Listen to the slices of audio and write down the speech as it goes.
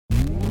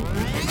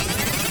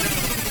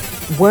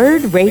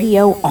Word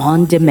Radio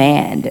on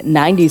Demand,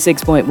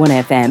 96.1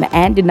 FM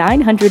and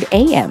 900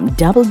 AM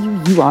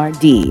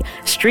WURD.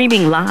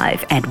 Streaming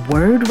live at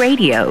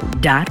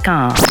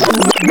wordradio.com.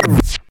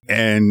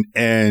 And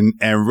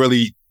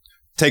really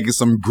taking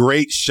some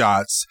great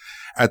shots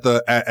at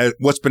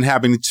what's been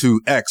happening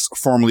to X,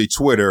 formerly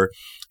Twitter,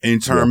 in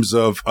terms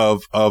of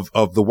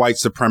the white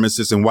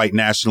supremacist and white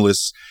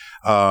nationalist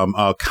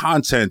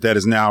content that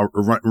is now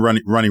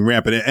running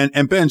rampant.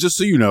 And Ben, just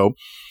so you know,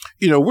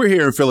 we're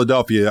here in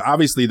Philadelphia.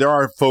 Obviously, there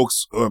are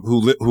folks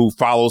who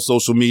follow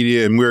social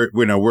media, and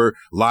we're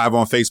live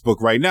on Facebook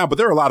right now. But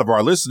there are a lot of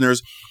our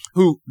listeners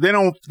who they're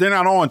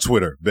not on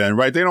Twitter, Ben,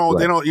 right? They're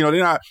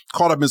not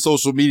caught up in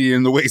social media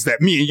in the ways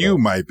that me and you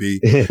might be.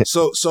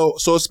 So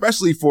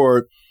especially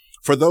for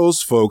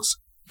those folks,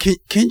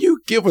 can you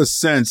give a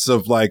sense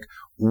of like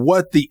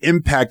what the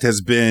impact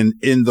has been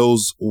in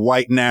those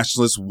white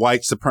nationalist,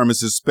 white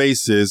supremacist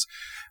spaces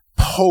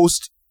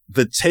post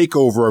the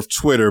takeover of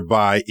Twitter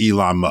by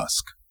Elon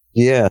Musk?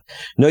 Yeah.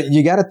 No,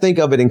 you got to think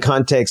of it in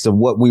context of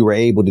what we were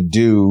able to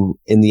do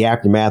in the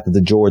aftermath of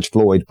the George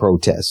Floyd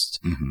protests,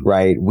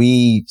 right?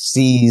 We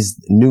seized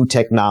new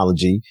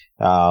technology,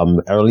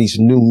 or at least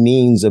new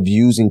means of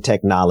using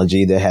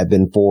technology that had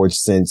been forged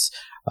since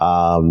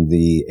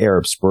the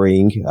Arab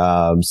Spring,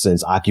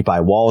 since Occupy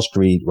Wall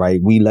Street,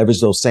 right? We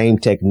leveraged those same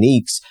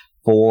techniques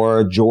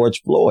for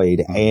George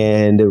Floyd,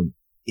 and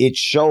it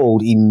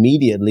showed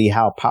immediately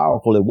how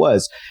powerful it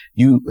was.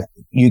 You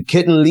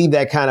couldn't leave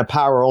that kind of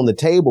power on the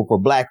table for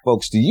black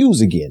folks to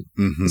use again.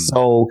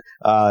 So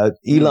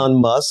Elon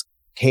Musk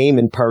came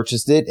and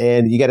purchased it.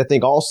 And you got to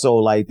think also,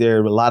 like,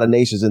 there are a lot of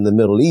nations in the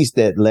Middle East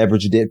that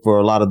leveraged it for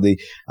a lot of the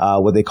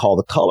what they call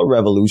the color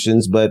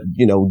revolutions, but,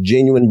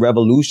 genuine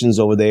revolutions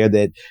over there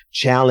that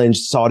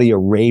challenged Saudi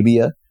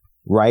Arabia,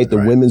 right? The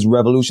women's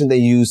revolution, they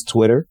used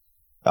Twitter.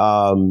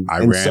 Iran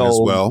as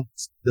well.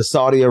 The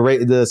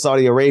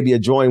Saudi Arabia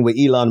joined with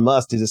Elon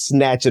Musk to just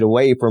snatch it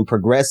away from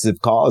progressive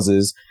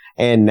causes.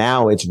 And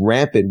now it's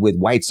rampant with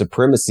white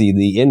supremacy.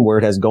 The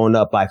N-word has gone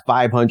up by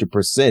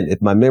 500%,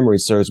 if my memory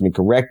serves me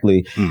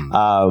correctly.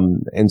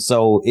 And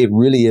so it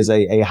really is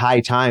a high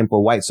time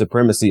for white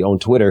supremacy on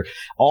Twitter,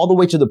 all the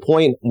way to the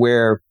point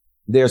where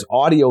there's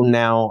audio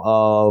now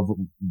of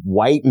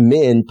white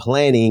men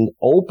planning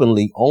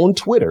openly on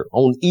Twitter,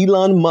 on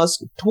Elon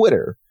Musk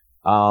Twitter,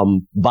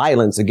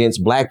 violence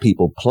against black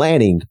people,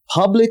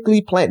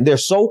 publicly planning. They're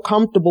so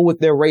comfortable with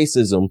their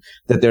racism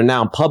that they're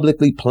now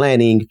publicly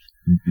planning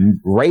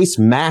race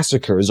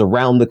massacres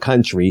around the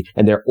country,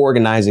 and they're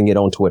organizing it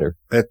on Twitter.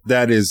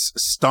 That is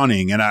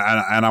stunning, and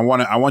I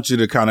want you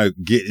to kind of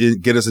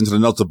get us into the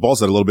nuts and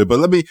bolts of it a little bit. But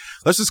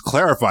let's just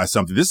clarify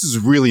something. This is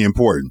really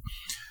important.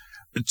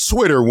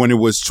 Twitter, when it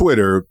was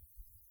Twitter,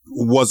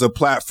 was a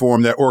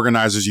platform that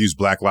organizers use.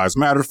 Black Lives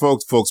Matter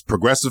folks,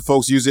 progressive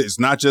folks use it. It's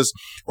not just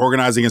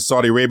organizing in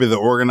Saudi Arabia. The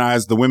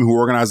women who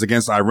organized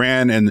against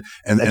Iran and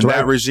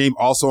that regime,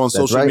 also on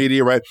social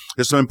media, right?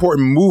 There's some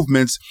important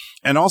movements.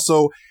 And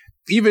also,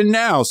 even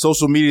now,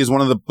 social media is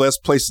one of the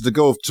best places to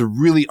go to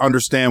really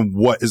understand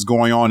what is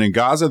going on in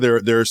Gaza.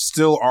 There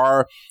still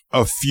are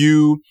a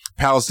few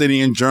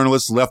Palestinian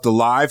journalists left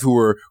alive who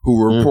are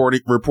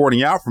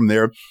reporting out from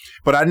there.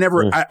 But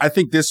I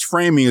think this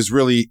framing is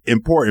really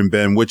important,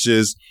 Ben, which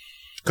is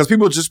because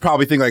people just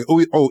probably think like,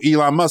 oh,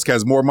 Elon Musk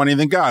has more money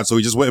than God, so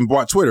he just went and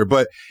bought Twitter.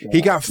 But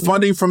he got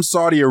funding from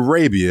Saudi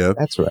Arabia.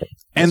 That's right.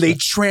 And they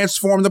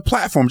transformed the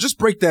platform. Just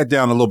break that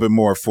down a little bit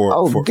more for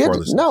our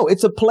listeners. No,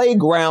 it's a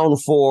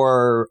playground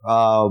for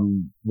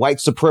white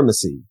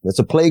supremacy. It's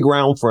a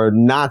playground for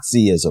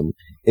Nazism.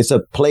 It's a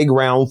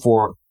playground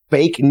for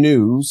fake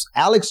news.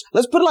 Let's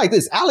put it like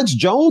this. Alex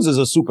Jones is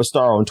a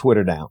superstar on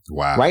Twitter now.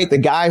 Wow. Right? The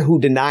guy who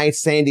denied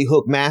Sandy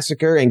Hook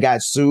massacre and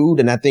got sued,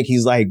 and I think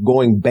he's like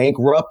going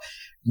bankrupt.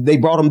 They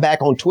brought him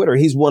back on Twitter.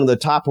 He's one of the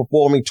top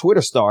performing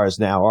Twitter stars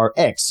now, or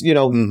X.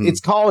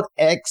 It's called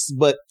X,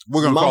 but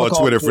we're going to call it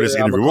Twitter for this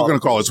interview. We're going to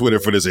call it Twitter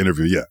for this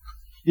interview.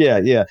 Yeah.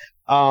 Yeah.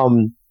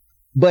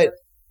 But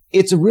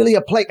it's really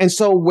a play. And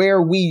so where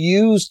we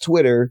use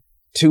Twitter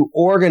to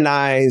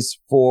organize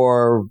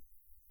for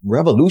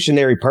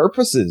revolutionary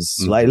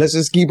purposes, like let's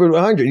just keep it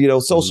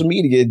 100, social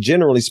media,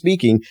 generally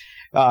speaking,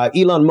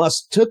 Elon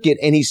Musk took it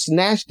and he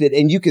snatched it,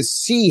 and you could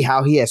see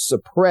how he has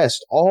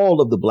suppressed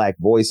all of the black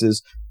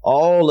voices,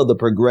 all of the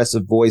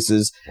progressive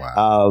voices.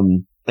 Wow.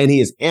 And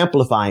he is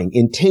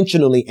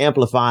intentionally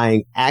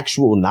amplifying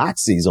actual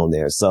Nazis on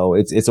there. So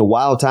it's a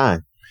wild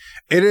time.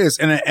 It is.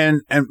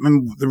 And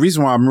the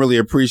reason why I'm really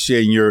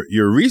appreciating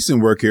your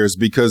recent work here is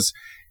because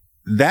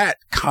that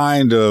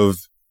kind of,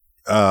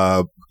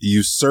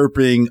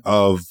 usurping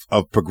of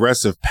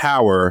progressive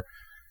power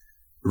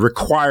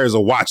requires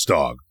a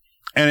watchdog.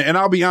 And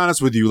I'll be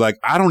honest with you, like,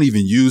 I don't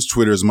even use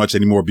Twitter as much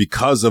anymore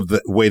because of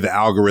the way the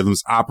algorithms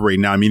operate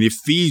now. I mean, it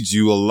feeds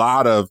you a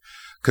lot of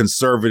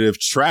conservative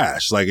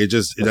trash. Like,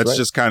 that's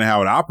just kind of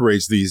how it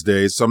operates these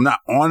days. So I'm not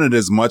on it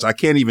as much. I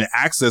can't even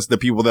access the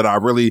people that I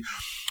really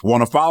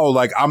want to follow.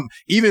 Like I'm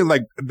even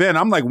like Ben,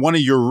 I'm like one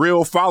of your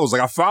real followers.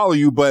 Like I follow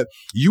you, but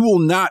you will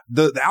not,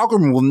 the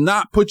algorithm will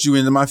not put you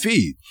into my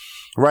feed.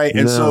 Right.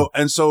 And so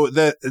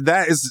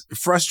that is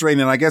frustrating.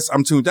 And I guess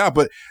I'm tuned out,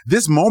 but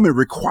this moment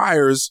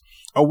requires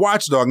a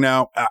watchdog.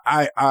 Now,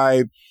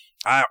 I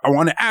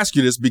want to ask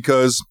you this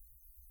because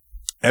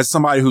as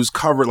somebody who's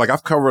covered, like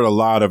I've covered a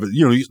lot of,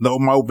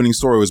 my opening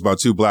story was about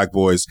two black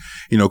boys,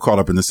 caught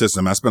up in the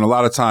system. I spent a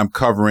lot of time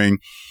covering,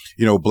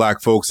 black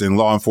folks in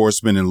law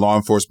enforcement,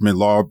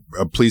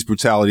 police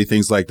brutality,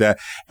 things like that.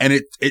 And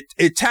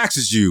it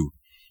taxes you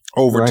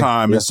over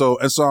time. Yeah.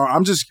 And so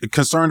I'm just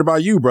concerned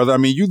about you, brother. I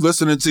mean, you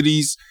listening to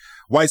these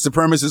white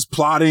supremacists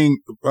plotting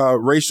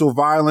racial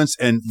violence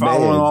and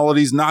following all of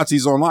these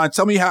Nazis online.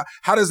 Tell me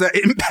how does that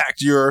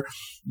impact your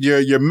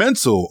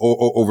mental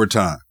over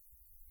time?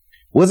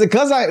 Was it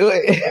because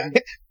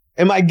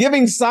am I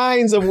giving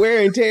signs of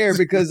wear and tear?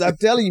 Because I'm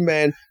telling you,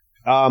 man,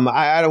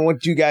 I don't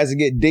want you guys to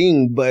get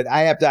dinged, but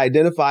I have to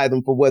identify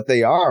them for what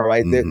they are,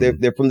 right?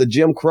 Mm-hmm. They're from the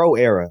Jim Crow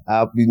era.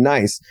 I'll be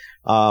nice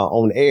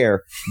on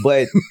air,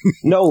 but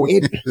no,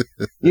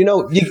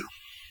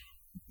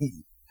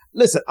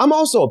 listen, I'm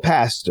also a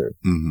pastor.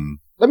 Mm-hmm.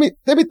 Let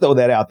me throw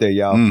that out there,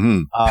 y'all.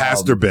 Mm-hmm.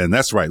 Pastor Ben,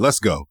 that's right. Let's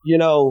go.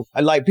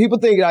 Like people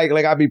think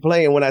like I be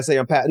playing when I say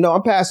I'm No,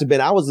 I'm Pastor Ben.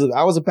 I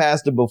was a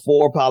pastor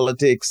before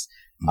politics,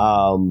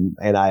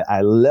 and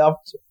I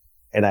left.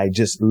 And I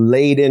just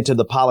laid into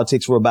the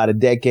politics for about a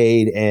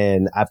decade,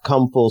 and I've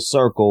come full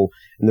circle.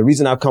 And the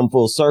reason I've come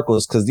full circle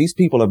is because these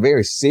people are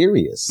very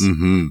serious,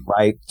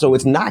 right? So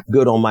it's not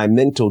good on my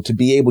mental to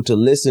be able to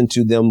listen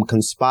to them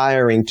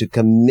conspiring to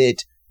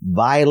commit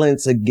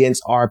violence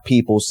against our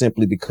people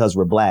simply because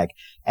we're black.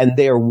 And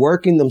they're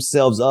working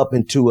themselves up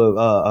into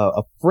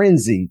a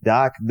frenzy,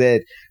 Doc,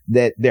 that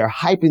they're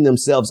hyping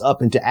themselves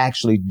up into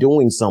actually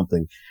doing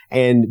something.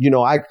 And,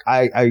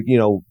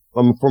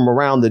 I'm from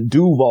around the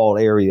Duval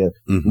area.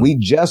 Mm-hmm. We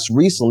just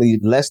recently,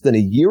 less than a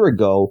year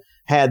ago,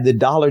 had the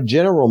Dollar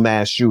General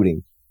mass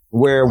shooting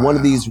where one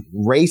of these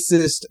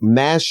racist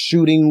mass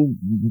shooting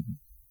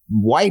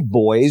white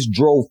boys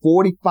drove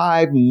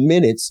 45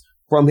 minutes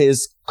from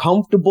his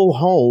comfortable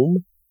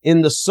home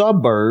in the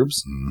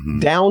suburbs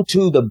down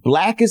to the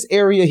blackest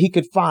area he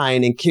could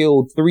find and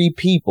killed 3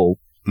 people.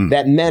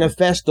 That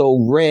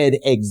manifesto read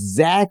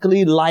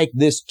exactly like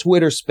this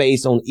Twitter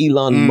space on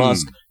Elon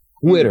Musk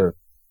Twitter,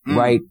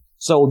 right?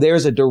 So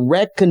there's a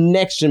direct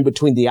connection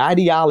between the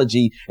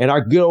ideology and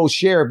our good old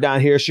sheriff down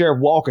here, Sheriff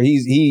Walker.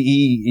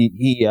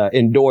 He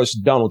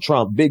endorsed Donald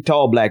Trump, big,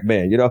 tall black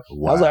man, Wow.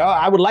 I was like,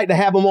 I would like to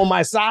have him on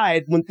my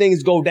side when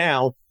things go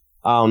down.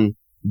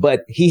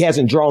 But he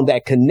hasn't drawn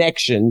that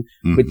connection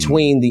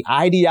between the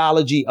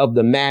ideology of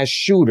the mass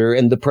shooter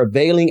and the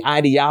prevailing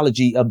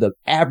ideology of the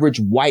average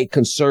white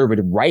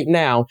conservative right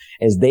now,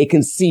 as they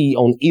can see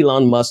on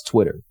Elon Musk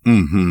Twitter.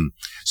 Mm-hmm.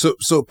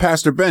 So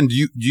Pastor Ben, do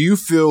you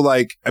feel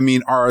like,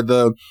 are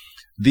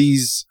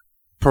these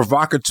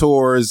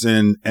provocateurs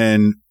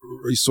and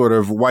sort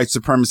of white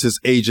supremacist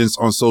agents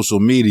on social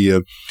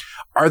media,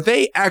 are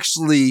they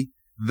actually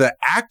the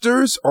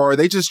actors, or are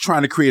they just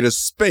trying to create a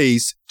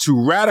space to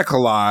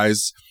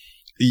radicalize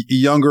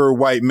younger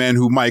white men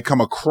who might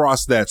come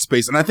across that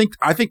space? And I think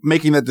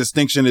making that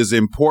distinction is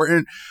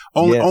important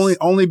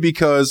only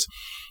because,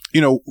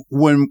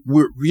 when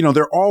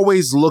they're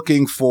always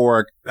looking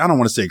for, I don't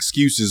want to say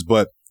excuses,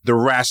 but the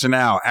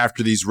rationale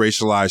after these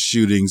racialized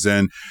shootings,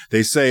 and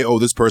they say, oh,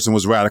 this person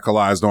was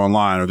radicalized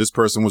online, or this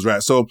person was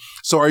so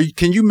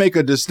can you make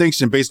a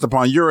distinction based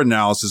upon your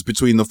analysis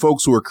between the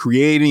folks who are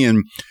creating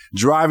and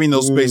driving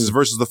those spaces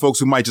versus the folks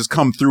who might just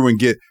come through and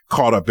get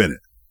caught up in it?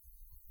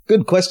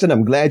 Good question.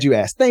 I'm glad you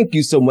asked. Thank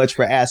you so much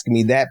for asking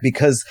me that,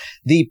 because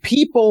the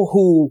people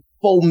who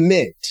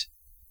foment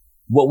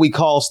what we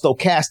call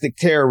stochastic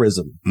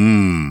terrorism,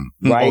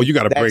 right? Oh, you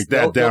got to break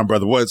that down,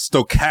 brother. What's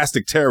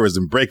stochastic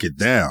terrorism? Break it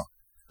down.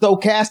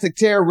 Stochastic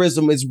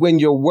terrorism is when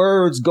your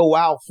words go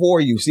out for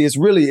you. See, it's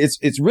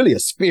really a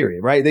spirit,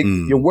 right?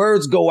 Your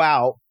words go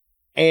out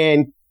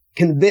and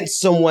convince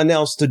someone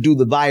else to do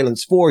the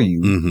violence for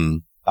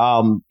you.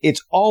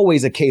 It's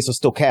always a case of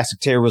stochastic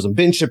terrorism.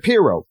 Ben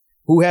Shapiro,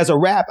 who has a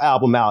rap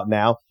album out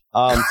now.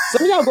 Some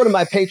of y'all go to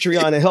my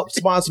Patreon and help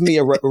sponsor me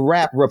a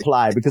rap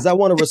reply, because I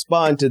want to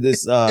respond to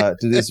this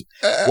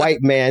white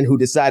man who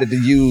decided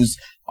to use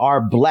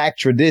our black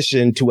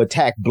tradition to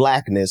attack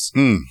blackness.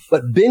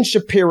 But Ben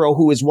Shapiro,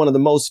 who is one of the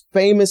most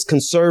famous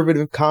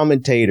conservative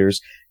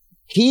commentators,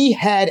 he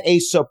had a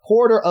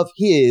supporter of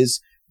his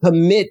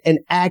commit an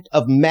act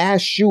of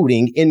mass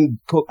shooting in,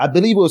 I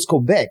believe it was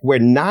Quebec, where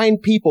 9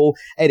 people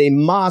at a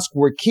mosque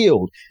were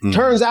killed.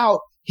 Turns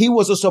out he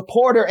was a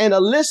supporter and a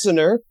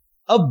listener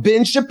of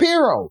Ben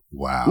Shapiro.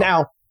 Wow.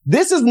 Now,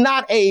 this is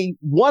not a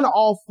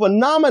one-off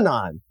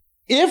phenomenon.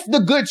 If the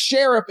good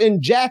sheriff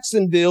in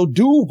Jacksonville,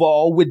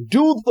 Duval, would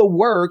do the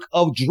work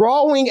of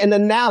drawing an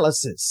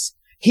analysis,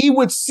 he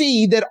would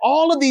see that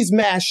all of these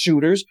mass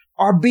shooters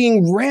are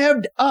being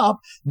revved up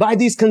by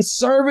these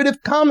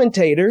conservative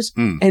commentators.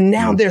 And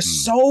now they're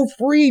so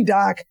free,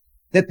 Doc,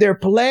 that they're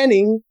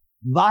planning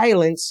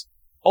violence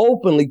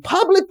openly,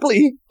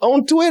 publicly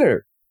on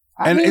Twitter.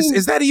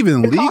 Is that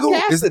even legal?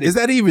 Is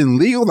that even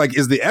legal? Like,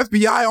 is the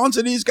FBI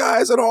onto these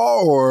guys at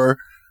all, or?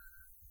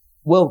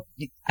 Well,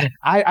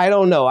 I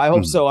don't know. I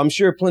hope so. I'm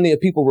sure plenty of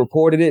people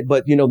reported it,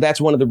 but that's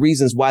one of the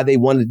reasons why they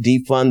wanted to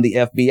defund the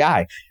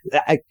FBI.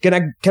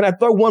 Can I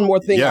throw one more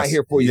thing out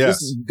here for you? Yes.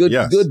 This is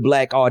good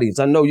black audience.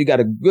 I know you got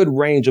a good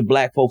range of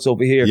black folks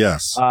over here.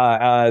 Yes.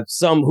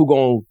 Some who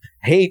gonna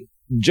hate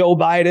Joe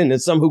Biden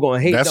and some who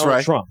gonna hate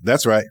Donald Trump.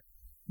 That's right.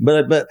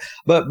 But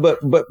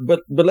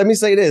let me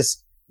say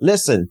this.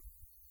 Listen,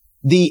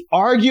 the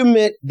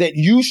argument that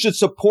you should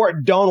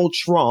support Donald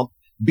Trump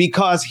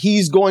because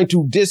he's going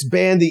to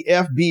disband the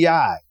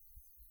FBI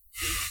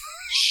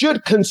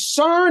should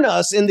concern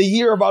us in the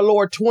year of our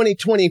Lord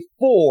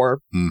 2024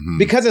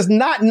 because it's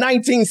not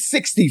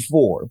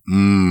 1964.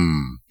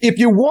 If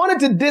you wanted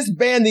to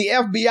disband the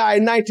FBI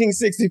in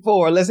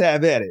 1964, let's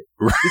have at it.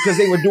 Because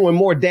they were doing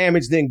more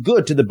damage than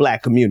good to the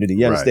black community.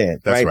 You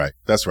understand?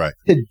 That's right.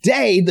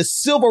 Today, the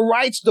Civil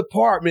Rights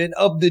Department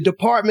of the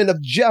Department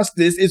of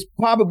Justice is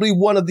probably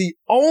one of the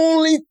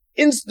only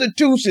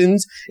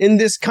institutions in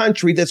this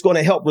country that's going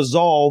to help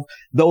resolve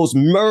those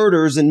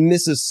murders in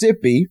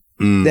Mississippi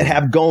that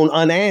have gone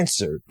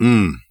unanswered.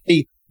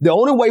 The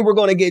only way we're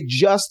going to get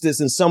justice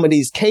in some of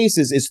these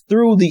cases is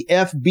through the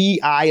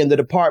FBI and the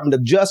Department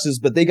of Justice,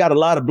 but they got a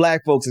lot of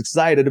black folks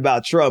excited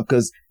about Trump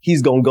because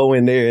he's going to go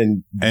in there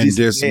and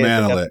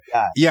dismantle it.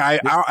 Yeah,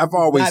 I've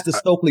always not the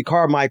Stokely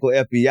Carmichael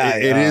FBI.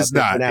 It is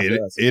not.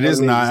 It is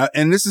not.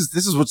 And this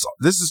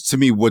is to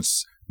me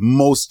what's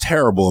most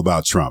terrible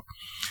about Trump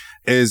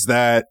is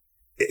that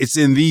it's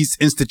in these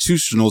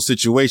institutional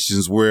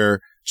situations where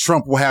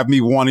Trump will have me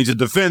wanting to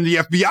defend the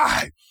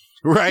FBI,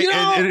 right?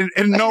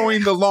 And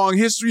knowing the long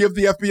history of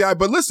the FBI.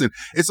 But listen,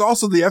 it's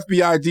also the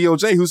FBI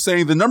DOJ who's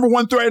saying the number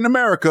one threat in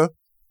America,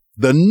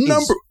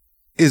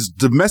 is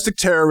domestic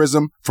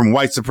terrorism from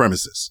white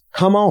supremacists.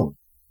 Come on.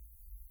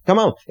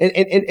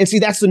 And see,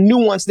 that's the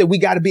nuance that we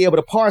got to be able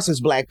to parse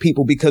as black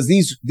people, because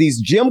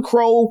these Jim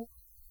Crow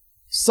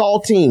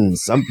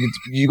saltines.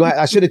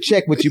 I should have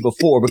checked with you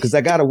before because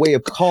I got a way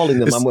of calling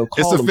them. I'm going to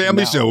call them. It's a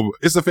family show.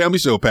 It's a family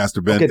show, Pastor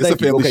Ben. Okay, it's a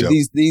family show.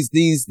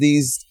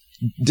 These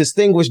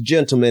distinguished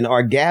gentlemen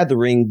are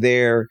gathering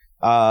their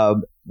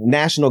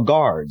National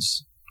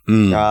Guards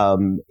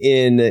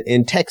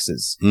in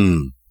Texas.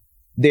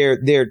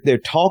 They're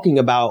talking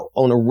about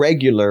on a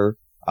regular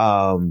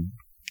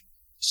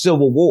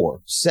Civil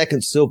War,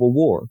 second Civil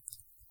War.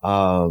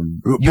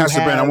 Pastor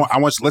Ben, I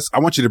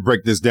want you to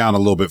break this down a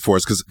little bit for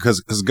us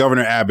because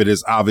Governor Abbott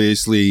is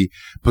obviously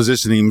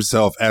positioning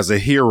himself as a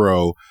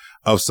hero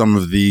of some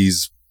of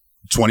these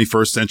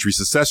 21st century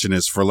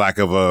secessionists, for lack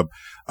of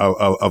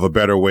a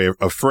better way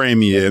of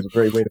framing it. That's a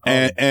great way to call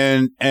it.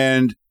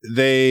 And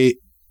they,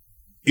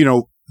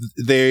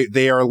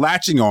 they are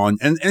latching on,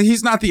 and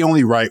he's not the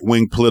only right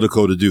wing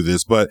politico to do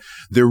this, but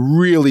they're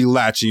really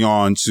latching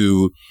on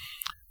to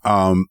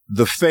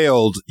the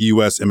failed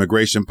U.S.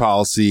 immigration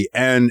policy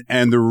and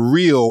the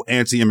real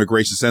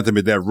anti-immigration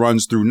sentiment that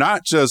runs through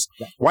not just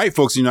white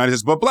folks in the United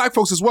States, but black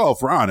folks as well, if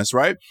we're honest,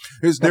 right?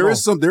 There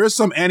is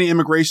some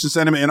anti-immigration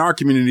sentiment in our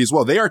community as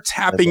well. They are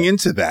tapping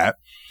into that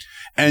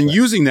and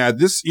using that.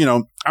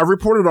 I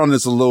reported on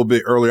this a little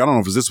bit earlier. I don't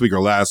know if it was this week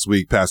or last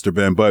week, Pastor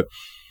Ben, but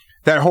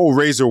that whole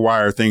razor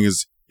wire thing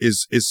is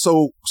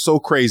so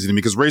crazy to me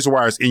because razor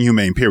wire is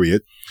inhumane,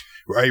 period.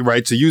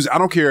 Right. To use, I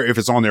don't care if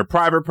it's on their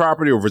private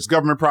property or if it's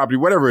government property,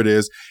 whatever it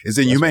is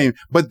inhumane. Right.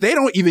 But they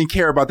don't even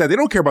care about that. They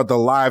don't care about the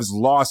lives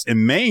lost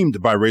and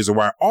maimed by razor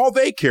wire. All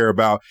they care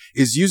about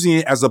is using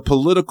it as a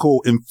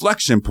political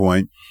inflection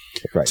point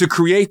to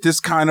create this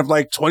kind of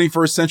like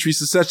 21st century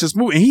secessionist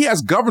movement. And he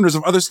has governors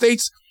of other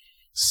states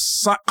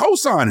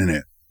co-signing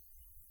it.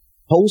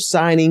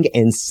 Co-signing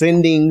and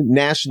sending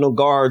National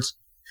Guards,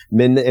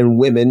 men and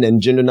women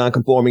and gender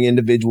nonconforming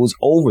individuals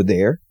over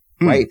there.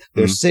 Right.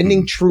 They're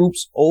sending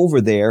troops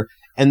over there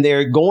and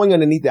they're going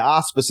underneath the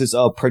auspices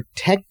of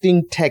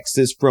protecting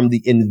Texas from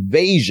the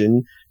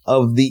invasion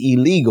of the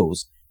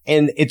illegals.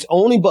 And it's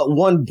only but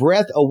one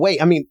breath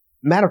away. I mean,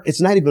 it's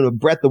not even a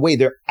breath away.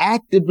 They're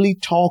actively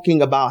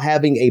talking about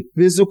having a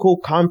physical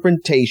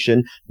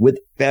confrontation with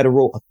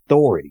federal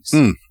authorities.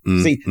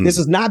 This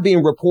is not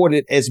being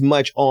reported as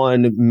much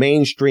on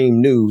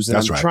mainstream news. And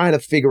I'm trying to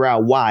figure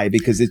out why,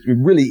 because it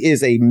really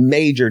is a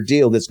major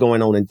deal that's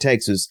going on in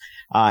Texas.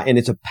 And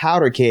it's a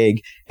powder keg,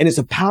 and it's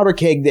a powder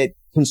keg that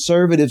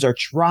conservatives are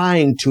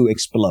trying to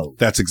explode.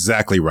 That's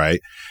exactly right.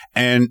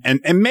 And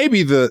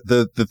maybe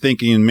the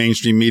thinking in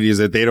mainstream media is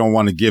that they don't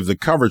want to give the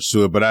coverage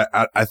to it. But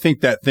I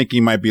think that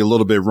thinking might be a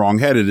little bit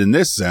wrongheaded in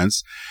this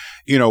sense.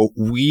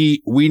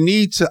 We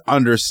need to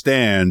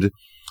understand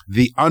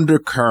the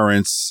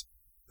undercurrents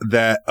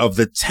of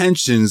the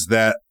tensions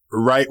that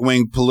right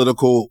wing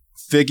political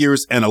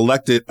figures and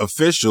elected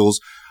officials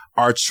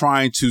are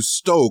trying to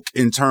stoke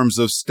in terms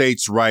of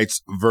states'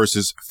 rights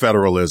versus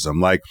federalism.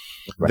 Like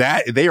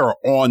that, they are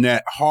on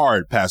that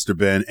hard, Pastor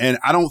Ben. And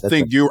I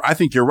think you're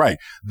right.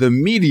 The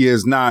media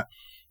is not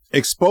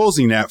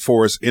exposing that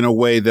for us in a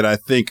way that I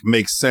think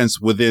makes sense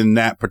within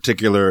that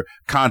particular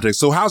context.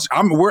 So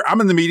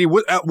I'm in the media.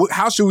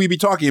 How should we be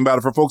talking about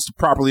it for folks to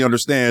properly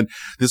understand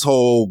this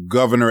whole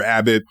Governor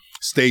Abbott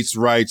states'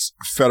 rights,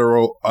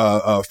 federal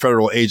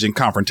agent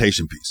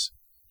confrontation piece?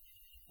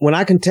 When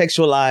I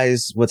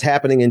contextualize what's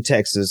happening in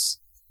Texas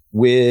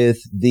with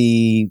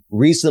the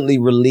recently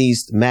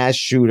released mass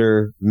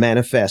shooter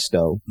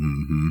manifesto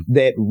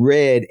that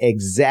read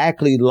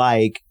exactly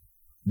like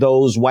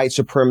those white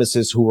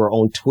supremacists who are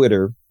on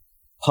Twitter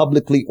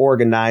publicly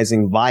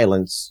organizing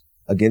violence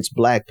against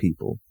black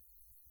people,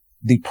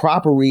 the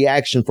proper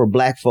reaction for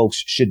black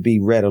folks should be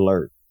red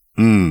alert.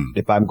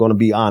 If I'm going to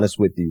be honest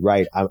with you,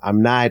 right?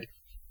 I'm not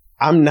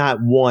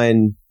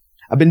one.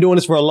 I've been doing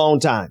this for a long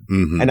time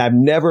and I've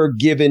never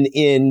given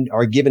in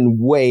or given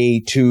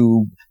way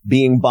to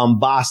being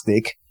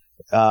bombastic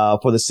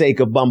for the sake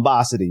of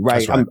bombacity,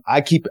 right? I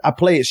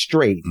play it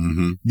straight.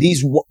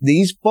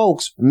 These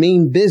folks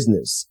mean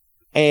business.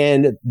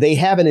 And they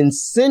have an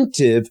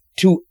incentive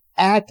to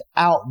act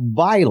out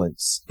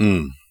violence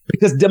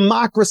because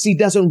democracy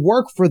doesn't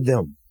work for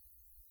them.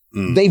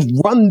 They've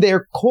run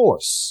their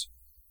course.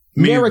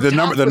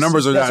 The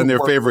numbers are not in their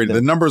favor. The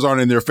numbers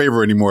aren't in their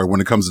favor anymore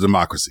when it comes to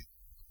democracy.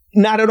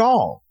 Not at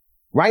all.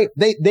 Right.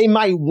 They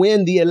might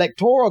win the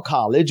electoral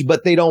college,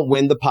 but they don't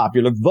win the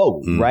popular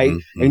vote. Right.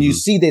 And you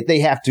see that they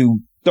have to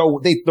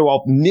throw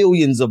off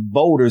millions of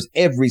voters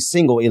every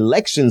single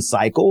election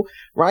cycle,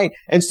 right?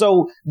 And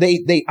so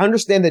they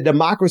understand that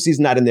democracy is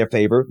not in their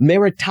favor.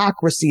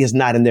 Meritocracy is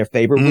not in their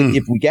favor.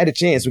 If we get a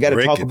chance, we got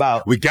to talk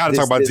about. We got to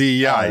talk about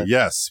DEI.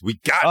 Yes, we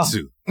got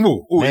to.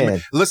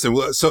 Listen.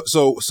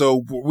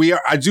 So we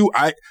are.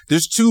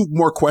 There's two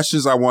more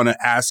questions I want to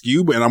ask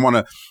you, and I want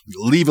to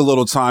leave a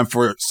little time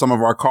for some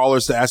of our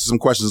callers to ask you some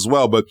questions as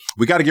well. But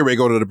we got to get ready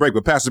to go to the break.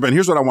 But Pastor Ben,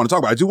 here's what I want to talk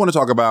about. I do want to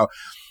talk about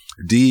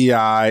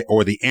DEI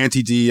or the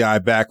anti-DEI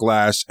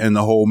backlash and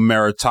the whole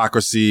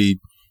meritocracy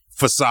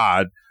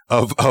facade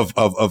of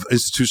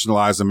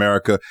institutionalized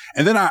America.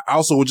 And then I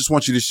also would just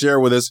want you to share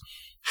with us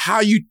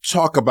how you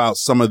talk about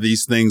some of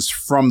these things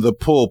from the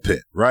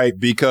pulpit, right?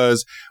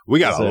 Because we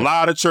got a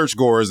lot of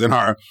churchgoers in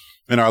our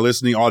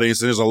listening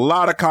audience, and there's a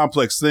lot of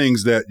complex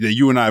things that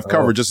you and I have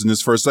covered just in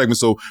this first segment.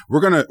 So we're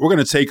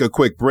gonna take a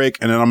quick break,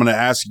 and then I'm gonna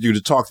ask you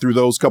to talk through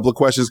those couple of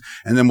questions,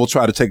 and then we'll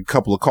try to take a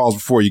couple of calls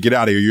before you get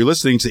out of here. You're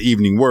listening to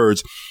Evening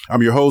Words.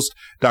 I'm your host,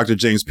 Dr.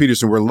 James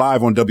Peterson. We're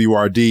live on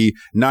WRD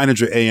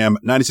 900 AM,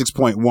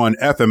 96.1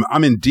 FM.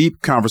 I'm in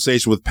deep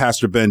conversation with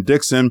Pastor Ben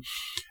Dixon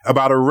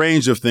about a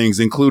range of things,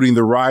 including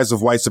the rise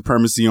of white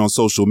supremacy on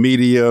social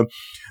media,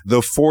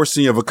 the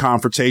forcing of a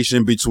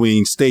confrontation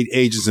between state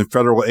agents and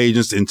federal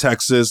agents in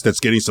Texas that's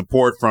getting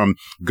support from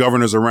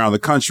governors around the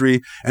country,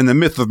 and the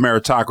myth of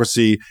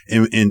meritocracy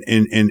in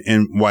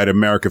white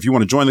America. If you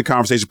want to join the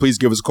conversation, please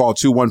give us a call,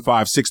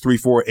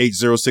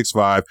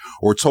 215-634-8065,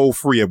 or toll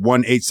free at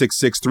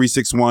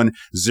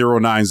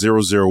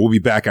 1-866-361-0900. We'll be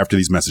back after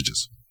these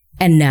messages.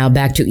 And now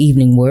back to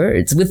Evening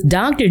Words with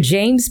Dr.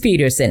 James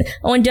Peterson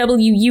on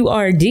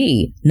WURD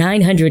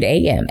 900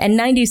 AM and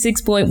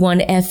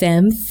 96.1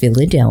 FM,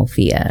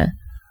 Philadelphia.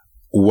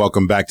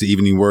 Welcome back to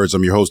Evening Words.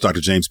 I'm your host,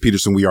 Dr. James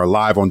Peterson. We are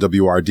live on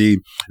WRD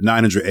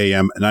 900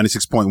 AM,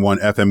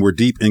 96.1 FM. We're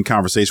deep in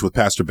conversation with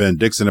Pastor Ben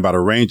Dixon about a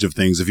range of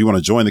things. If you want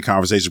to join the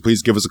conversation,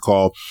 please give us a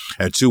call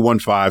at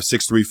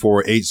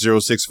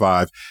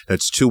 215-634-8065.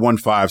 That's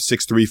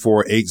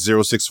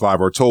 215-634-8065,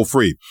 or toll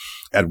free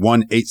at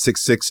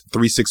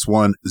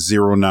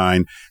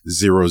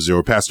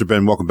 1-866-361-0900. Pastor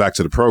Ben, welcome back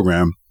to the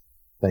program.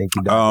 Thank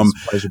you, Doc.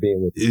 It's a pleasure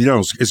being with you. You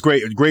know, it's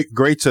great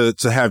to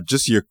have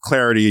just your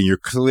clarity and your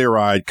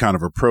clear-eyed kind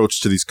of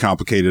approach to these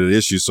complicated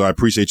issues. So I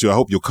appreciate you. I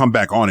hope you'll come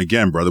back on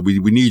again, brother. We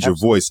need your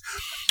voice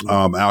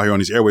out here on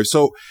these airwaves.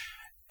 So,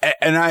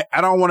 and I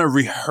don't want to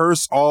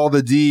rehearse all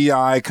the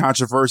DEI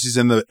controversies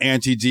and the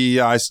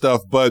anti-DEI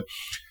stuff, but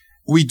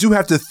we do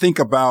have to think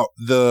about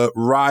the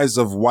rise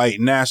of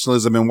white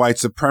nationalism and white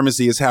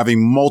supremacy as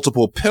having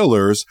multiple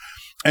pillars.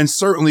 And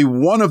certainly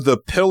one of the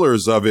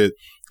pillars of it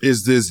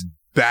is this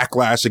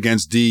backlash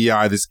against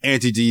DEI, this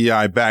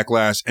anti-DEI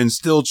backlash, and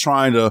still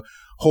trying to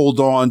hold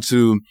on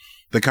to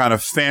the kind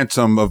of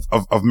phantom of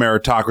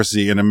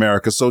meritocracy in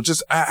America. So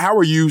just how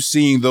are you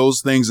seeing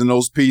those things and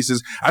those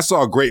pieces? I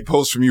saw a great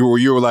post from you where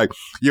you were like,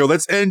 yo,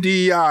 let's end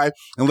DEI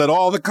and let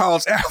all the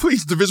college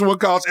athletes, Division I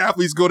college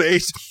athletes go to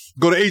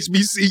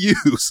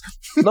HBCUs.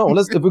 No,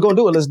 if we're going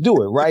to do it, let's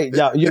do it. Right.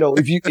 Now, you know,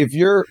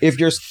 here's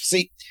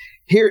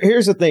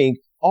the thing.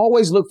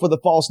 Always look for the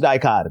false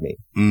dichotomy.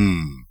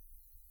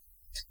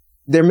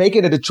 They're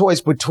making it a choice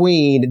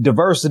between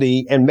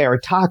diversity and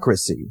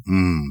meritocracy.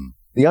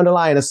 The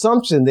underlying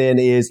assumption then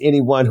is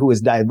anyone who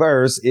is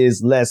diverse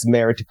is less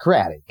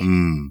meritocratic.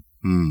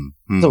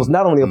 So it's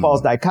not only a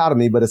false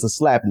dichotomy, but it's a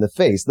slap in the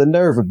face. The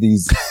nerve of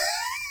these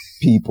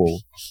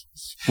people.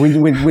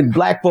 When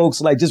black folks,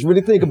 like, just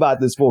really think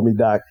about this for me,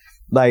 Doc.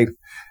 Like,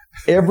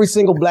 every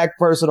single black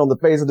person on the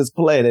face of this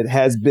planet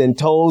has been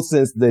told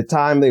since the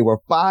time they were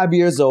 5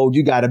 years old,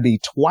 you got to be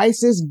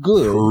twice as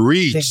good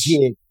to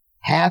get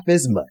half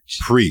as much.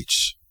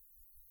 Preach.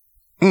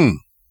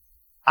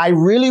 I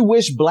really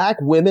wish black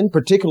women,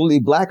 particularly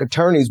black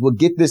attorneys, would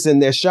get this in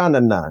their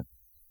shananan.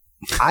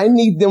 I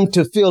need them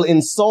to feel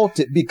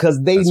insulted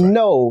because they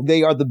know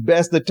they are the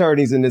best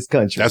attorneys in this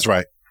country. That's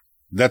right.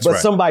 But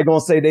somebody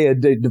gonna say they are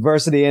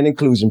diversity and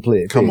inclusion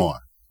pledge. Come on.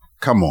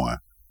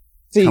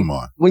 See, Come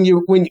on.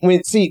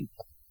 See,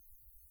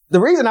 the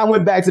reason I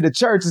went back to the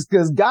church is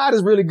because God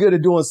is really good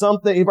at doing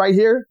something right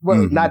here.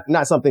 Well,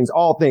 not some things,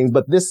 all things,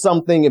 but this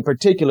something in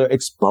particular,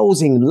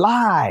 exposing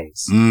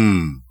lies.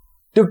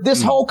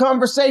 This whole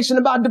conversation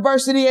about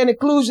diversity and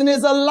inclusion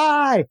is a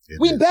lie.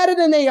 We better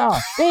than they are.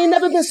 They ain't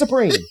never been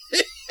supreme.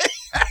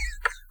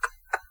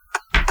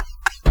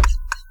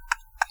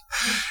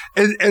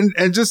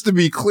 And just to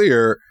be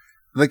clear,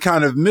 the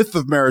kind of myth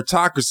of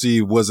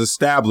meritocracy was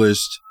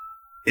established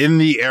in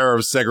the era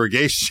of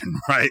segregation,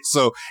 right?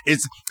 So it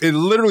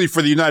literally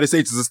for the United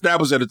States is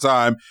established at a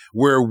time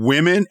where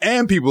women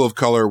and people of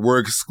color were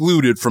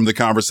excluded from the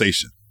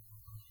conversation.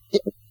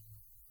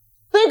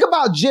 Think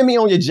about Jimmy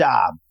on your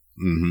job.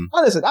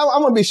 Well, listen, I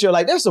want to be sure,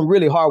 like, there's some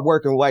really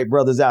hardworking white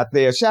brothers out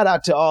there. Shout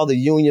out to all the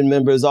union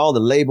members, all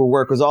the labor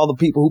workers, all the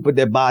people who put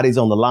their bodies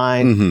on the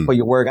line for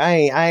your work.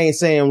 I ain't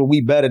saying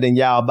we better than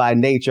y'all by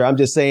nature. I'm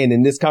just saying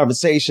in this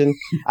conversation,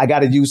 I got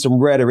to use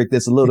some rhetoric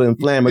that's a little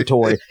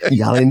inflammatory.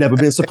 Y'all ain't never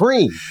been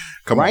supreme.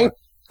 Come on.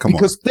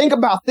 Because think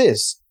about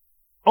this.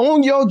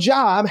 On your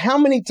job, how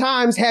many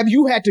times have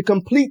you had to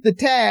complete the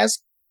task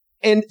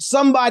and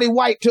somebody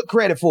white took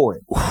credit for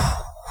it?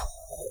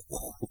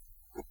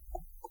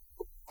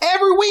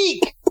 Every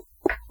week.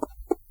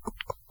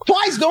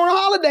 Twice during the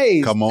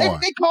holidays. Come on.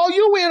 They call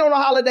you in on the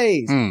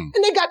holidays. And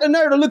they got the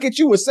nerve to look at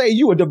you and say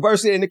you a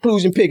diversity and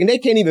inclusion pick, and they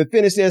can't even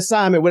finish their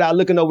assignment without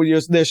looking over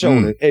their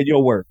shoulder at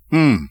your work.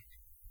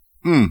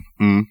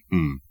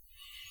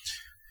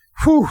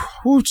 Whew,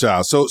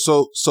 child.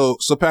 So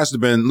Pastor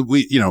Ben,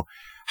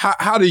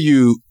 how do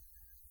you,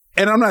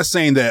 and I'm not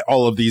saying that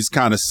all of these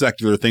kind of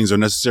secular things are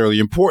necessarily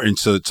important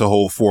to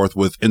hold forth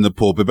with in the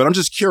pulpit, but I'm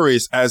just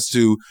curious as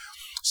to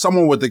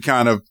someone with the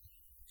kind of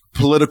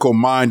political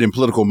mind and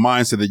political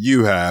mindset that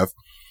you have,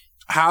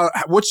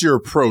 what's your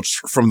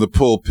approach from the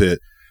pulpit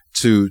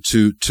to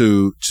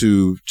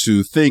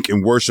think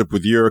and worship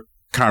with your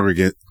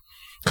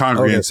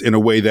congregants in a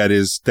way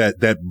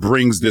that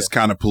brings this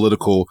kind of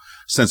political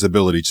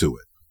sensibility to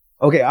it?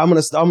 Okay, I'm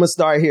gonna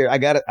start here. I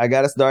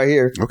gotta start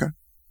here. Okay.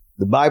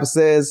 The Bible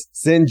says,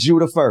 send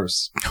Judah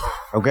first.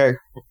 Okay.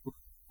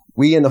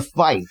 We in a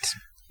fight.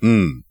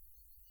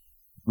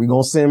 We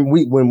gonna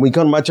when we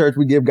come to my church,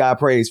 we give God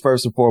praise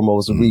first and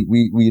foremost.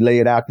 We lay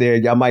it out there.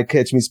 Y'all might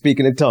catch me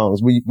speaking in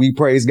tongues. We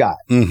praise God.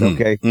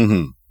 Okay.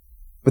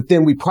 But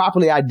then we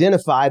properly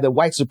identify that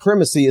white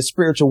supremacy is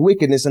spiritual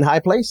wickedness in high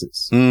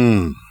places.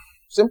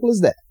 Simple as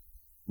that.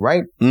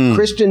 Right?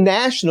 Christian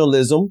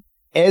nationalism,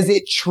 as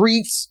it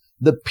treats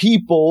the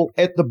people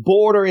at the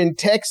border in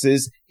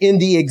Texas in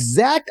the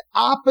exact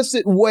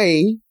opposite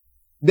way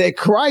that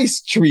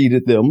Christ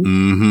treated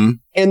them.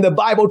 And the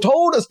Bible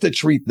told us to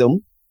treat them.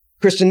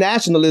 Christian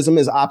nationalism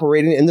is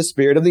operating in the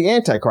spirit of the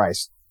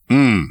Antichrist.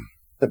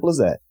 Simple as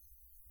that.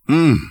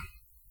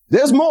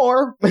 There's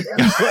more, but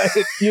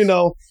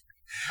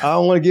I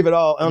don't want to give it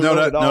all.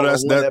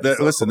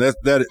 Listen,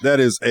 that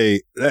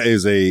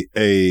is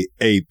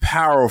a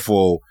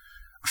powerful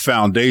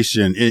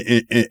foundation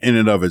in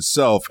and of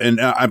itself. And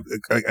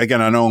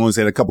again, I know I only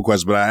said a couple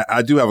questions, but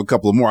I do have a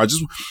couple of more. I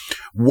just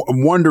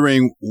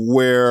wondering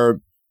where,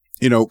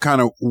 kind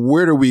of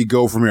where do we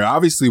go from here?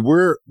 Obviously,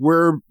 we're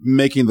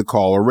making the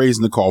call or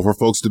raising the call for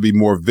folks to be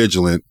more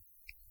vigilant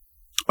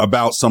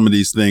about some of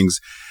these things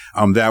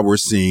that we're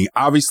seeing.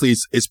 Obviously,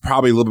 it's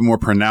probably a little bit more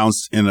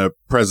pronounced in a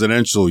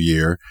presidential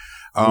year.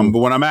 But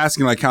when I'm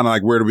asking,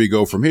 where do we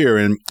go from here?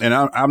 And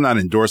I'm not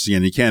endorsing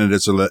any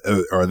candidates or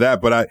that,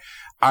 but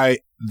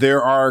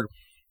there are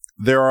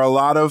a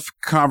lot of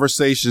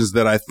conversations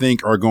that I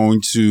think are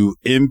going to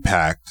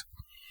impact,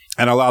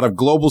 and a lot of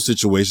global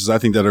situations I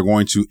think that are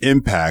going to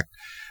impact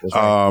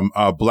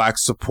Black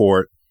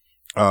support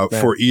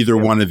for either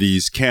one of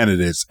these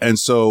candidates. And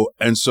so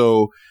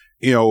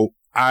there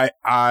are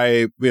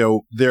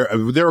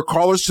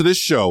callers to this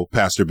show,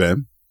 Pastor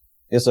Ben.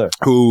 Yes, sir.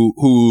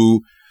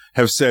 Who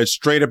have said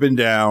straight up and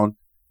down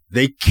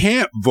they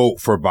can't vote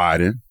for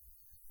Biden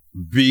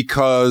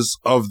because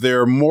of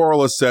their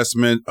moral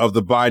assessment of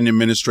the Biden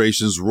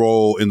administration's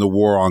role in the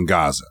war on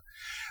Gaza.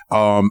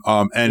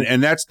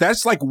 And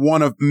that's like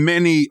one of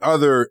many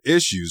other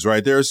issues,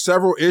 right? There are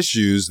several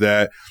issues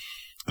that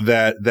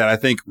I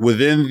think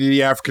within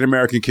the African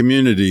American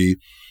community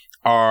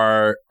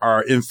are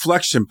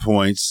inflection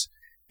points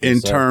in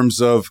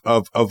terms of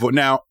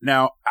now,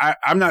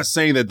 I'm not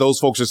saying that those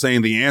folks are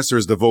saying the answer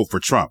is to vote for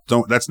Trump.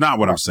 That's not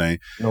what I'm saying.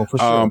 No, for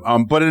sure.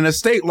 But in a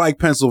state like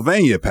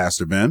Pennsylvania,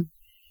 Pastor Ben,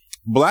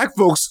 Black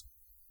folks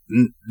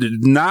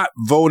not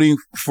voting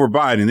for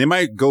Biden, they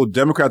might go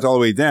Democrats all the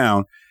way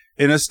down.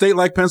 In a state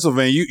like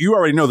Pennsylvania, you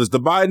already know this. The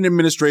Biden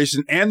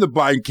administration and the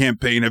Biden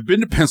campaign have been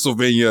to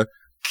Pennsylvania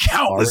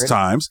countless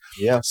times.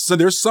 Yeah. So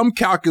there's some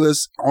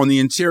calculus on the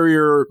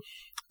interior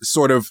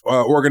sort of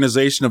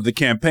organization of the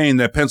campaign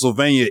that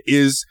Pennsylvania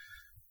is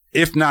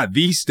if not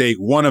the state,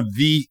 one of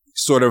the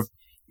sort of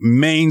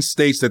main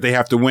states that they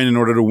have to win in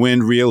order to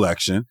win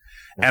re-election.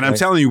 And I'm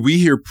telling you, we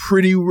hear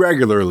pretty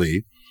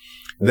regularly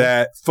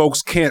that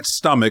folks can't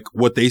stomach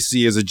what they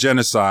see as a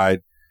genocide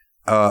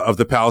of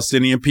the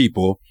Palestinian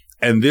people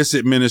and this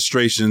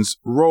administration's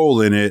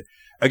role in it.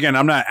 Again,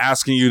 I'm not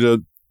asking you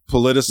to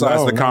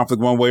politicize the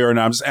conflict one way or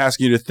another. I'm just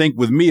asking you to think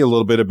with me a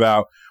little bit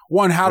about,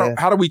 one,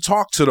 how do we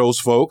talk to those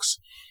folks?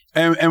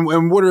 And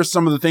what are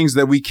some of the things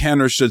that we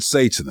can or should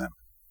say to them?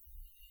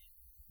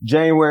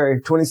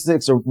 January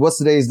 26th, or what's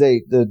today's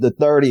date? The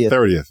 30th.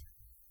 30th.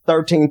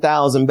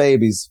 13,000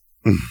 babies.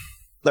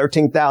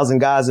 13,000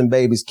 guys and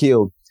babies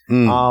killed.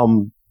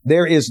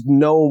 There is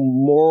no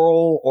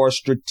moral or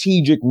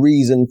strategic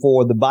reason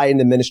for the Biden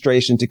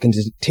administration to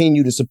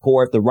continue to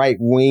support the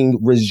right-wing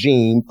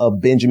regime of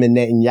Benjamin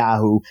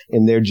Netanyahu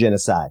in their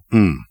genocide.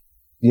 The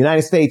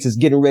United States is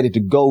getting ready to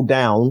go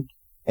down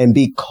and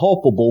be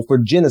culpable for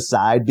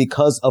genocide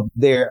because of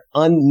their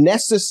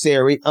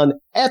unnecessary,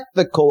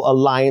 unethical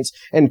alliance,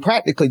 and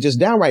practically just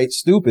downright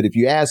stupid, if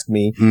you ask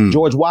me.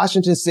 George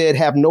Washington said,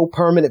 have no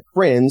permanent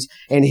friends.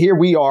 And here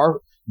we are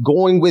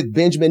going with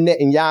Benjamin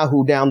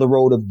Netanyahu down the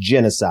road of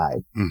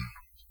genocide.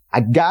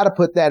 I got to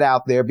put that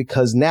out there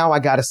because now I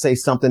got to say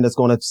something that's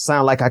going to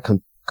sound like I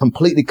can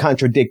completely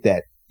contradict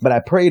that. But I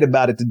prayed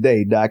about it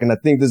today, Doc, and I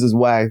think this is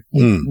why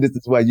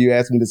you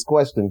asked me this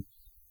question.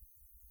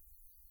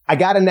 I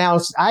got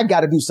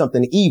to do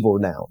something evil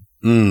now.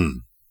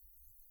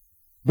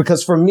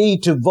 Because for me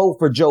to vote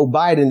for Joe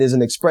Biden is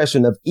an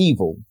expression of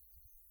evil.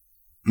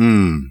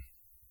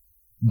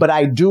 But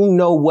I do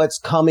know what's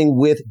coming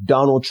with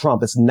Donald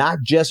Trump. It's not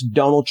just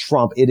Donald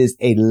Trump. It is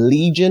a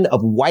legion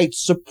of white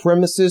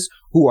supremacists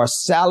who are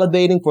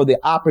salivating for the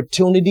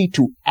opportunity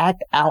to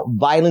act out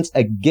violence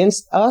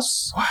against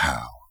us.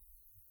 Wow.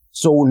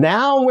 So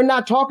now we're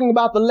not talking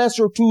about the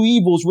lesser of two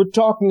evils. We're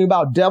talking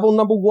about devil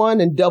number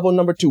one and devil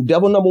number two.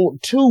 Devil number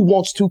two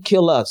wants to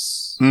kill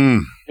us.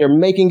 They're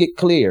making it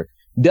clear.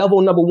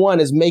 Devil number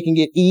one is making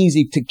it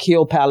easy to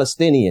kill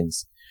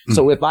Palestinians.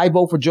 So if I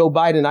vote for Joe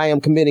Biden, I am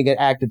committing an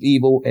act of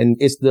evil, and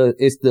it's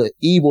the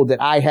evil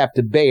that I have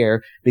to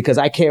bear because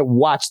I can't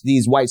watch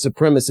these white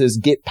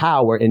supremacists get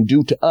power and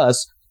do to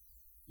us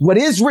what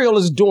Israel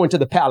is doing to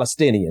the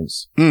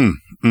Palestinians.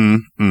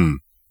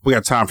 We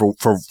got time for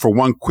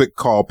one quick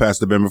call,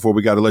 Pastor Ben, before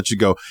we got to let you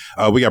go.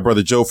 We got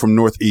Brother Joe from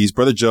Northeast.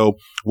 Brother Joe,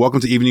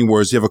 welcome to Evening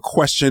Words. Do you have a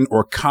question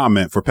or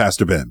comment for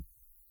Pastor Ben?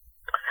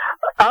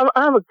 I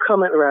have a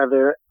comment,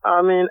 rather.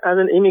 I mean, as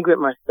an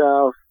immigrant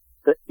myself,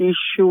 the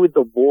issue with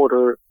the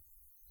border,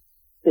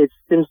 it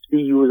seems to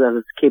be used as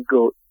a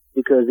scapegoat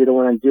because they don't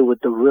want to deal with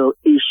the real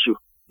issue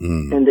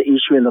and the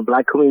issue in the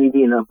black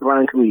community and the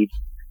brown community.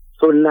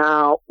 So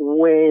now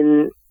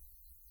when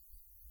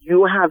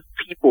you have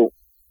people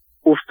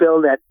who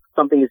feel that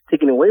something is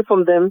taken away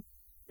from them,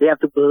 they have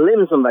to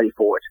blame somebody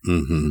for it.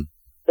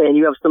 And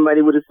you have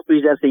somebody with a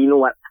speech that say, you know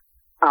what,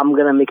 I'm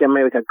going to make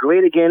America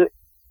great again.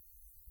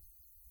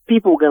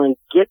 People are going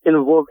to get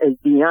involved and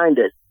behind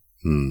it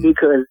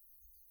because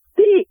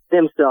they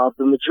themselves,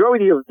 the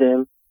majority of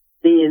them,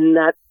 they are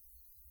not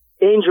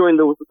enjoying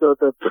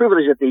the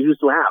privilege that they used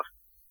to have.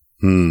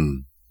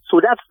 So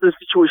that's the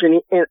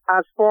situation. And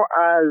as far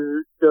as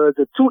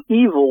the two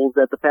evils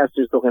that the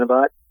pastor is talking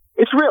about,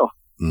 it's real.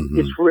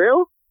 It's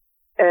real.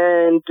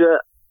 And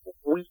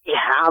we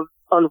have,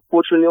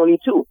 unfortunately, only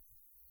two.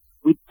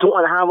 We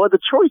don't have other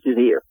choices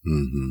here.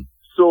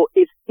 So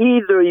it's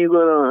either you're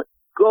going to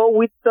go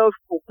with the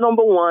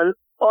number one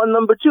or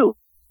number two.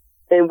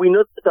 And we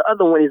know the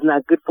other one is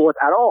not good for us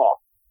at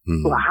all.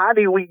 So how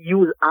do we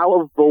use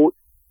our vote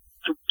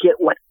to get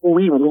what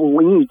we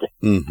need?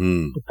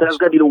 That's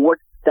going to be the work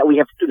that we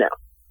have to do now.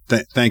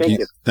 Thank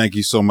you. Thank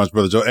you so much,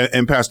 Brother Joe.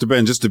 And Pastor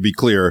Ben, just to be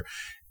clear,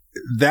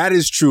 that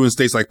is true in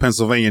states like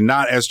Pennsylvania,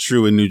 not as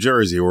true in New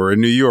Jersey or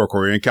in New York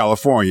or in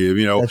California.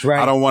 You know, that's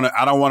right. I don't want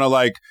to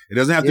like, it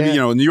doesn't have to be,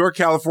 New York,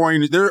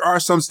 California. There are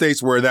some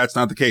states where that's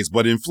not the case,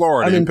 but in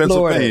Florida, in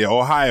Pennsylvania,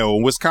 Ohio,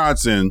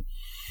 Wisconsin,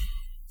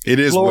 it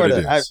is what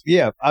it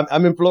is.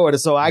 I'm in Florida,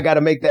 so I got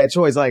to make that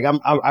choice. Like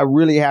I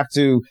really have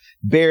to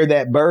bear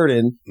that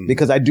burden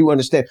because I do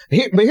understand.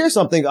 But here's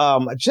something,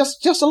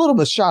 just a little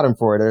bit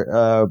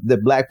schadenfreude, that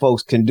black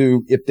folks can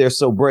do if they're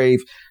so brave.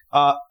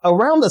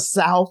 Around the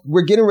South,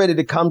 we're getting ready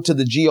to come to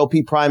the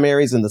GOP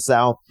primaries in the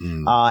South.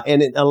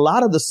 And in a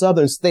lot of the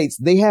Southern states,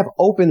 they have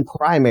open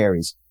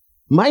primaries.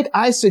 Might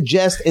I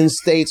suggest in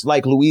states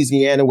like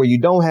Louisiana, where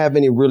you don't have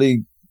any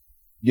really,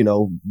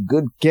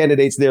 good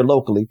candidates there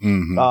locally.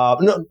 No,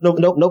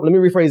 let me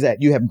rephrase that.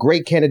 You have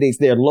great candidates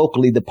there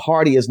locally. The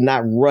party is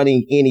not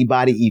running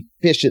anybody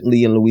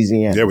efficiently in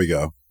Louisiana. There we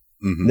go.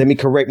 Let me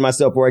correct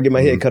myself before I get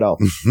my head cut off.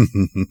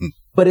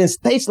 But in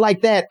states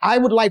like that, I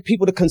would like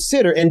people to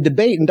consider and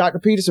debate. And Dr.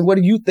 Peterson, what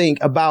do you think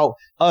about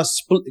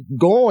us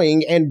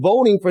going and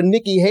voting for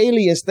Nikki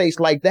Haley in states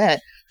like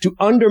that to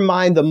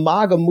undermine the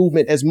MAGA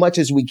movement as much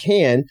as we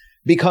can?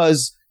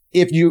 Because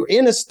if you're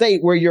in a state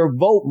where your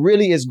vote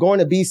really is going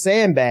to be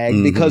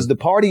sandbagged because the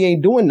party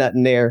ain't doing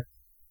nothing there,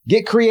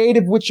 Get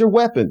creative with your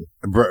weapon.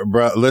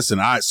 Bruh, listen,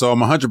 so I'm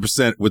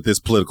 100% with this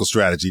political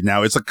strategy.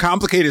 Now, it's a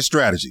complicated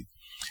strategy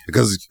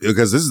because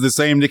this is the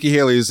same Nikki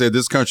Haley who said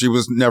this country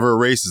was never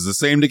racist. The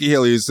same Nikki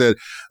Haley who said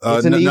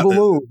it's an evil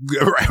move.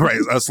 Right.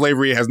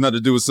 Slavery has nothing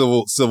to do with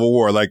civil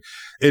war. Like,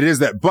 it is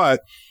that.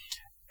 But,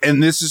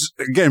 and this is,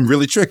 again,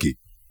 really tricky.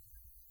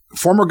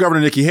 Former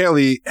Governor Nikki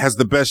Haley has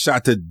the best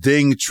shot to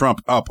ding Trump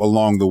up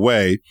along the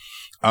way.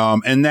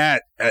 And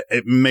that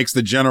it makes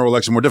the general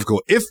election more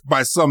difficult. If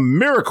by some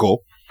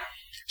miracle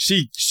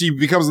she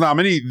becomes a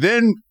nominee,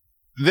 then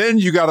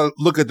you got to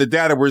look at the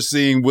data we're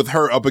seeing with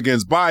her up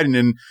against Biden,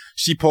 and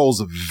she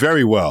polls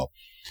very well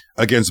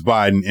against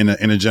Biden in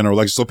a general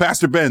election. So,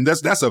 Pastor Ben,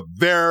 that's a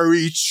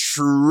very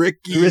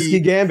risky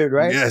gambit,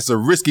 right? Yeah, it's a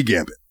risky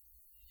gambit.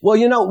 Well,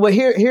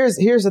 here's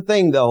the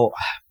thing, though.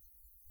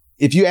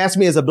 If you ask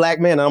me as a black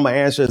man, I'm gonna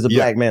answer as a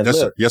black man. Yes,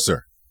 sir. Yes,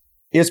 sir.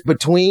 It's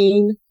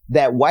between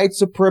that white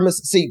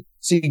supremacist.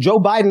 See, Joe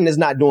Biden is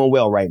not doing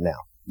well right now.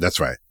 That's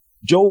right.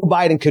 Joe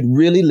Biden could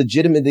really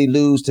legitimately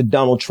lose to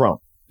Donald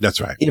Trump.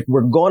 That's right. If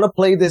we're going to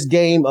play this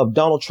game of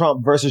Donald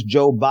Trump versus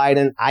Joe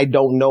Biden, I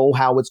don't know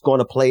how it's going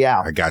to play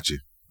out. I got you.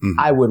 Mm-hmm.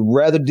 I would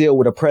rather deal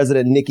with a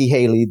President Nikki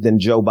Haley than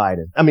Joe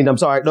Biden. I mean, I'm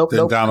sorry. No,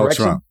 Donald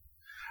correction. Trump.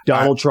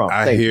 Donald Trump.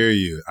 I hear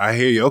you.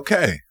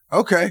 Okay.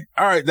 All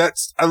right.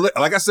 That's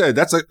like I said.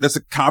 That's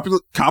a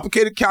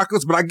complicated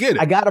calculus, but I get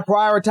it. I got to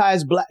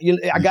prioritize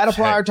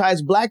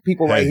black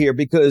people right here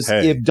because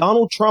if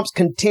Donald Trump's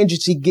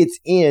contingency gets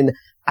in,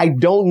 I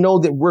don't know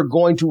that we're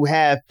going to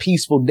have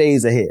peaceful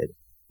days ahead.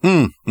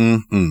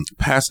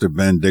 Pastor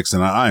Ben Dixon,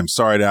 I am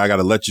sorry that I got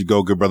to let you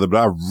go, good brother, but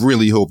I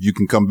really hope you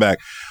can come back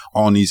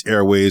on these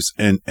airwaves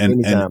and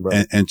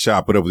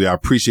chop it up with you. I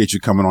appreciate you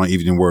coming on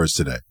Evening Words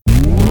today.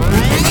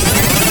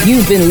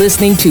 You've been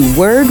listening to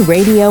Word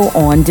Radio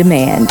on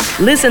Demand.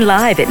 Listen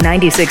live at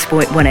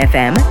 96.1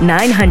 FM,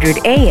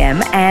 900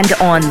 AM, and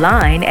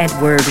online at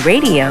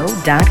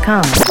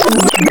wordradio.com.